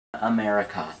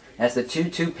America. That's the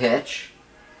 2-2 pitch.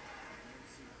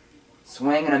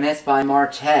 Swing and a miss by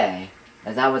Marte,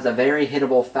 as that was a very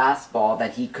hittable fastball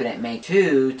that he couldn't make.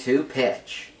 2-2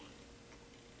 pitch.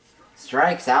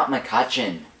 Strikes out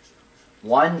McCutchen.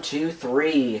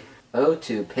 1-2-3.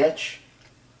 0-2 pitch.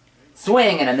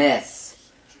 Swing and a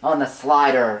miss. On the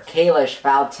slider, Kalish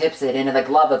foul tips it into the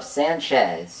glove of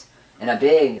Sanchez. And a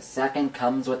big second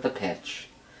comes with the pitch.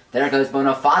 There goes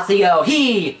Bonifacio.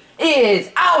 He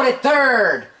is out at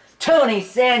third. Tony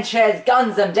Sanchez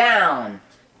guns him down.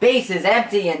 Bases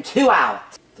empty and 2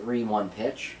 out. 3-1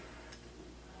 pitch.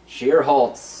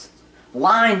 Shearholtz.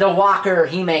 Line to Walker.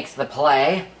 He makes the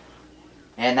play.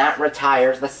 And that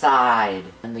retires the side.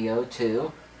 And the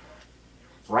 0-2.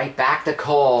 Right back to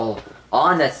Cole.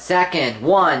 On the second.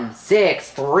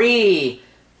 1-6-3.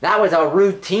 That was a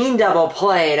routine double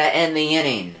play to end the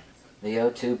inning. The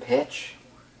 0-2 pitch.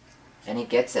 And he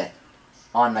gets it.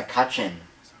 On McCutchen.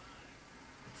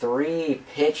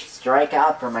 3-pitch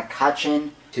strikeout for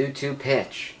McCutchen. 2-2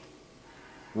 pitch.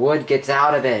 Wood gets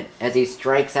out of it as he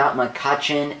strikes out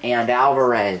McCutchen and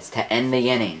Alvarez to end the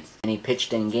inning. And he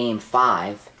pitched in Game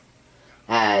 5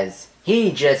 as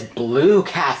he just blew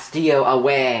Castillo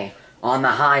away on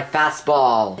the high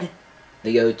fastball.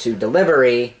 The 0-2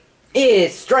 delivery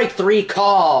is strike 3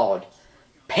 called.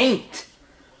 Paint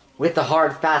with the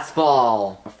hard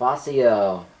fastball.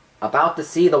 Bonifacio about to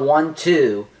see the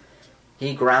 1-2.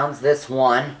 He grounds this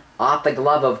one off the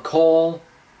glove of Cole.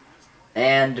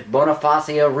 And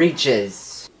Bonifacio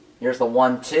reaches. Here's the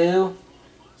 1-2.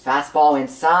 Fastball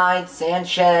inside.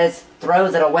 Sanchez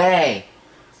throws it away.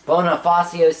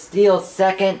 Bonifacio steals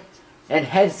second and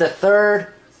heads to third.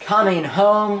 Coming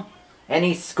home. And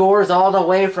he scores all the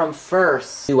way from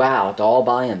first. 2 out all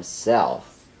by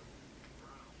himself.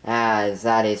 As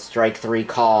that is strike 3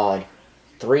 called.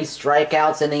 3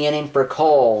 strikeouts in the inning for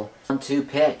Cole. 1-2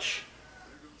 pitch.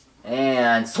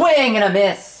 And swing and a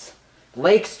miss.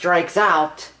 Blake strikes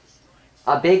out.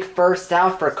 A big first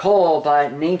out for Cole,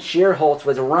 but Nate Shearholtz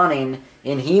was running,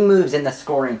 and he moves in the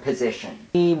scoring position.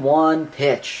 1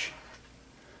 pitch.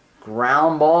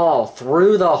 Ground ball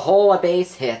through the hole, a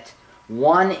base hit.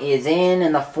 1 is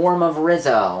in the form of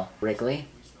Rizzo. Wrigley.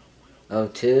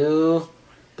 0-2.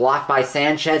 Blocked by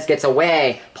Sanchez, gets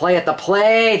away. Play at the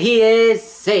plate. He is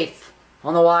safe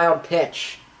on the wild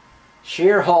pitch.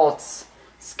 Shearholtz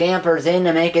scampers in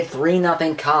to make it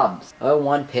 3-0 Cubs.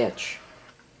 0-1 pitch.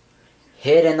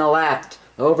 Hit in the left.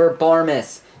 Over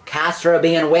Barmes. Castro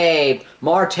being waved.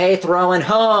 Marte throwing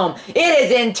home. It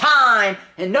is in time.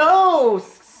 And no!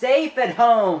 Safe at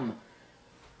home.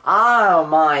 Oh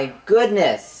my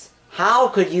goodness. How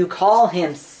could you call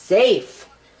him safe?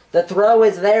 The throw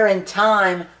is there in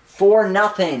time.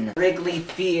 4-0. Wrigley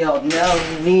Field.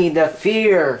 No need to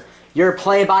fear. Your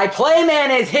play-by-play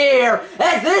man is here,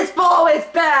 as this ball is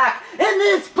back, and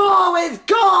this ball is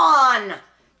gone!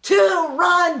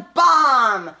 2-run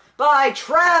bomb by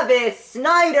Travis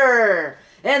Snyder,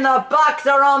 and the Bucks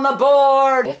are on the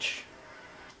board. Pitch.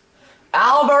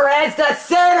 Alvarez to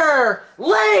center,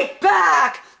 Lake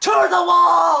back, toward the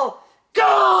wall,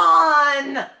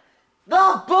 gone!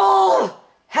 The bull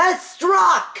has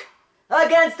struck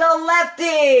against a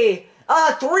lefty.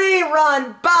 A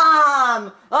 3-run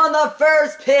bomb on the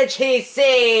first pitch he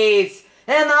sees.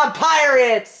 And the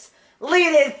Pirates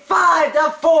lead it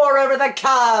 5-4 over the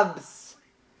Cubs.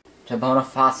 To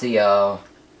Bonifacio.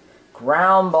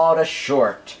 Ground ball to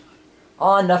short.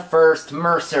 On to first,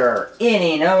 Mercer.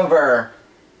 Inning over.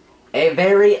 A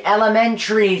very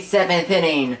elementary 7th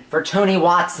inning for Tony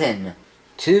Watson.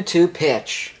 2-2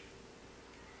 pitch.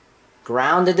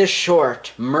 Grounded to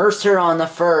short. Mercer on the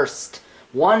first.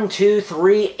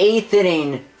 1-2-3, 8th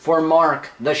inning for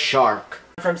Mark the Shark.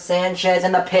 From Sanchez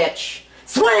in the pitch.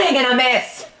 Swing and a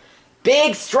miss!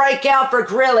 Big strikeout for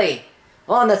Grilly.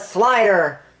 On the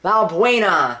slider,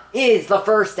 Valbuena is the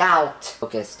first out.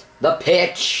 Focused. The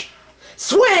pitch.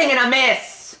 Swing and a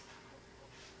miss!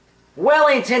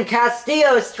 Wellington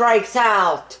Castillo strikes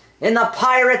out. And the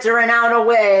Pirates are an out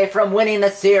away from winning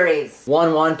the series.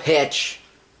 1-1 pitch.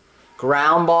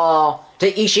 Ground ball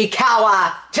to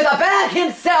Ishikawa, to the bag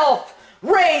himself,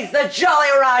 raise the Jolly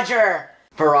Roger.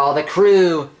 For all the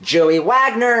crew, Joey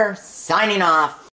Wagner signing off.